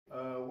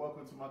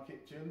to my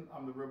kitchen.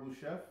 I'm the Rebel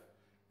Chef,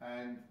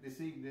 and this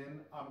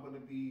evening I'm going to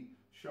be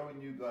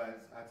showing you guys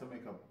how to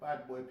make a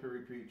bad boy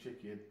piri piri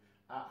chicken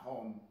at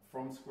home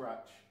from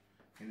scratch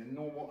in a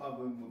normal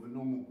oven with a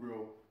normal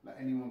grill that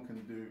anyone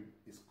can do.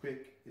 It's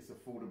quick, it's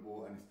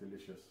affordable, and it's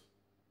delicious.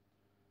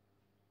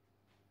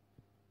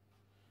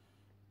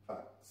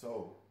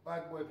 So,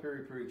 bad boy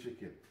piri piri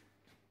chicken.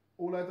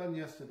 All I done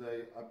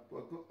yesterday,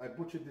 I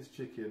butchered this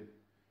chicken.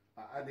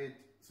 I added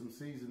some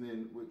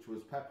seasoning, which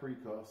was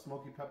paprika,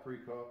 smoky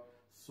paprika,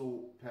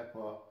 salt,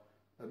 pepper,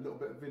 a little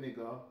bit of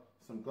vinegar,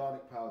 some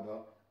garlic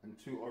powder, and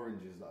 2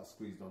 oranges that I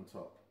squeezed on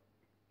top.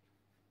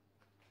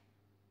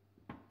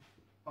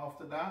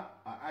 After that,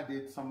 I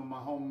added some of my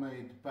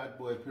homemade bad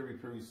boy piri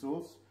piri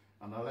sauce,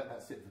 and I let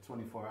that sit for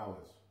 24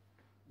 hours.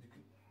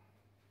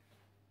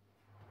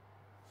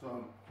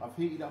 So I've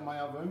heated up my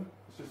oven.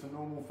 It's just a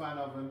normal fan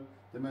oven,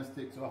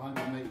 domestic, to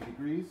 180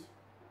 degrees.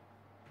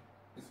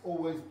 It's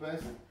always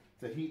best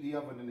to heat the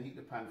oven and heat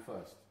the pan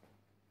first.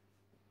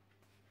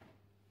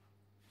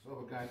 So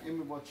we're going in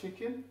with our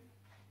chicken,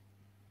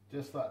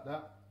 just like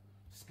that,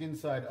 skin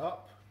side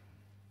up.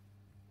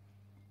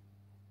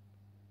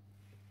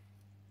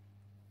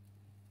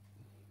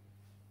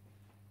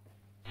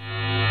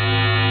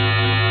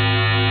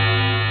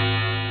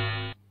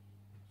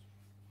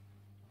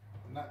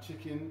 And that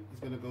chicken is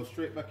going to go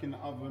straight back in the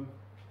oven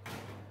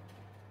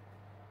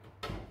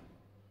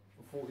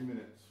for 40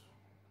 minutes.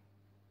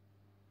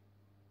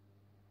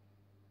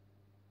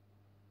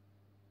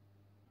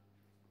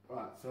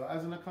 Right, so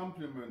as an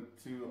accompaniment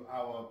to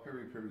our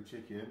piri piri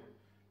chicken,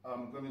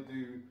 I'm going to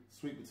do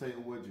sweet potato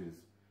wedges.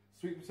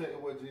 Sweet potato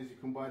wedges, you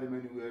can buy them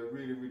anywhere,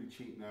 really, really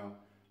cheap now.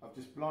 I've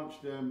just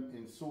blanched them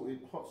in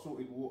hot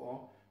salted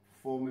water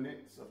for 4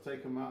 minutes. I've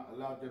taken them out,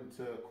 allowed them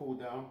to cool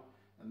down,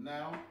 and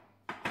now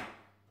I'm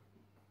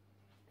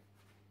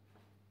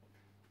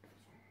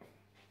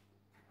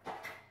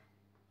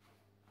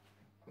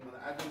going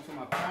to add them to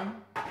my pan,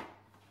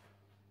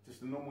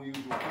 just a normal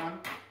usual pan.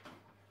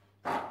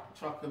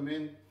 Chuck them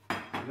in.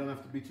 You don't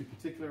have to be too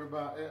particular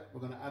about it.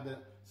 We're going to add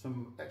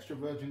some extra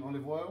virgin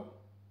olive oil.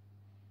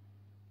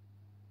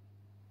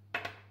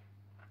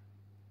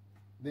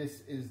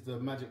 This is the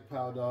magic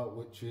powder,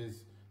 which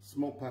is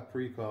smoked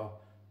paprika,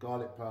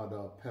 garlic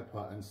powder,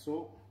 pepper and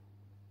salt.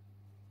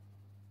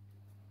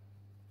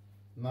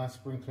 Nice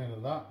sprinkling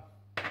of that.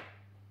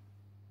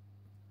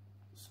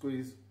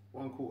 Squeeze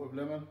 1/4 of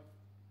lemon.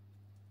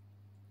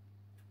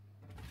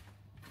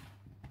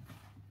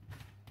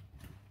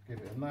 Give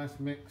it a nice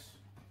mix.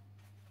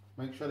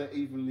 Make sure they're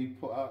evenly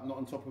put out, not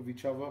on top of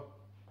each other.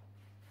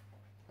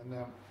 And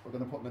then we're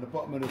going to put them in the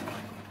bottom of the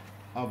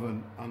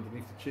oven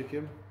underneath the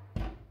chicken.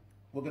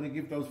 We're going to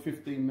give those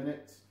 15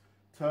 minutes,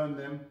 turn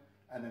them,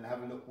 and then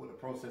have a look what the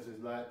process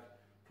is like.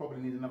 Probably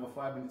need another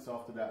 5 minutes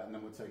after that, and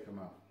then we'll take them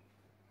out.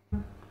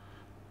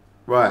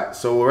 Right,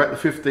 so we're at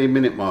the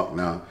 15-minute mark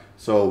now.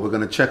 So we're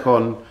going to check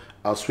on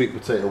our sweet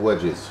potato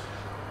wedges.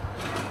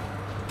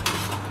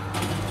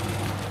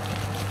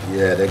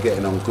 Yeah, they're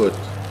getting on good.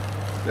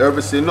 They're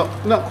obviously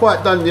not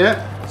quite done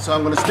yet, so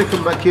I'm going to stick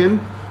them back in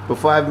for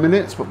 5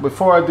 minutes. But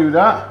before I do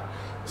that,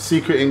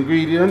 secret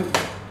ingredient,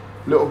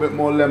 a little bit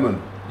more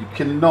lemon. You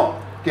cannot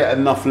get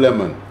enough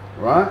lemon,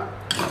 right?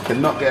 You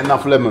cannot get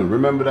enough lemon,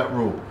 remember that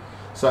rule.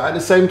 So at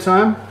the same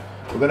time,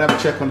 we're going to have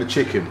a check on the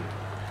chicken.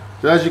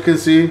 So as you can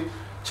see,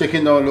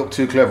 chicken don't look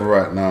too clever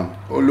right now.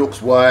 It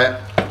looks white.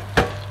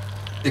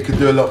 It could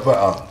do a lot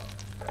better.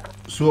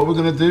 So what we're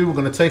going to do, we're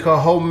going to take our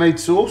homemade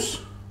sauce,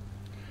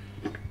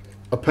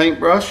 a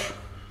paintbrush,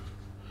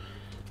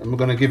 and we're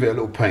going to give it a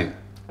little paint.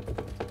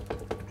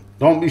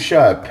 Don't be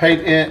shy,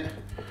 paint it.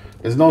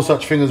 There's no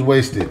such thing as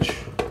wastage.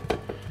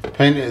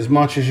 Paint it as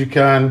much as you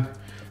can.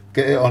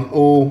 Get it on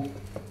all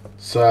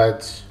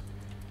sides.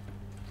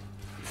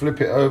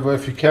 Flip it over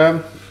if you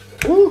can.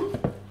 Woo.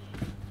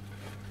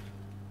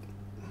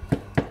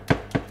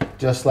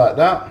 Just like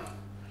that.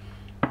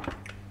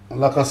 And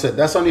like I said,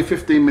 that's only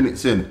 15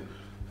 minutes in.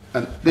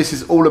 And this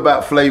is all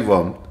about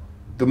flavor.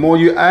 The more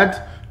you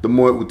add, the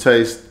more it will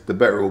taste, the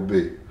better it will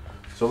be.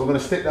 So we're going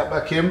to stick that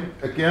back in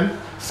again,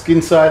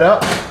 skin side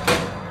up,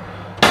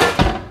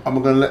 and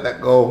we're going to let that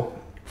go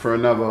for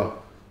another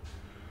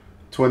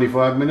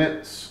 25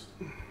 minutes.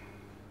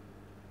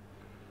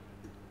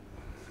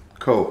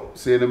 Cool,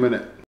 see you in a minute.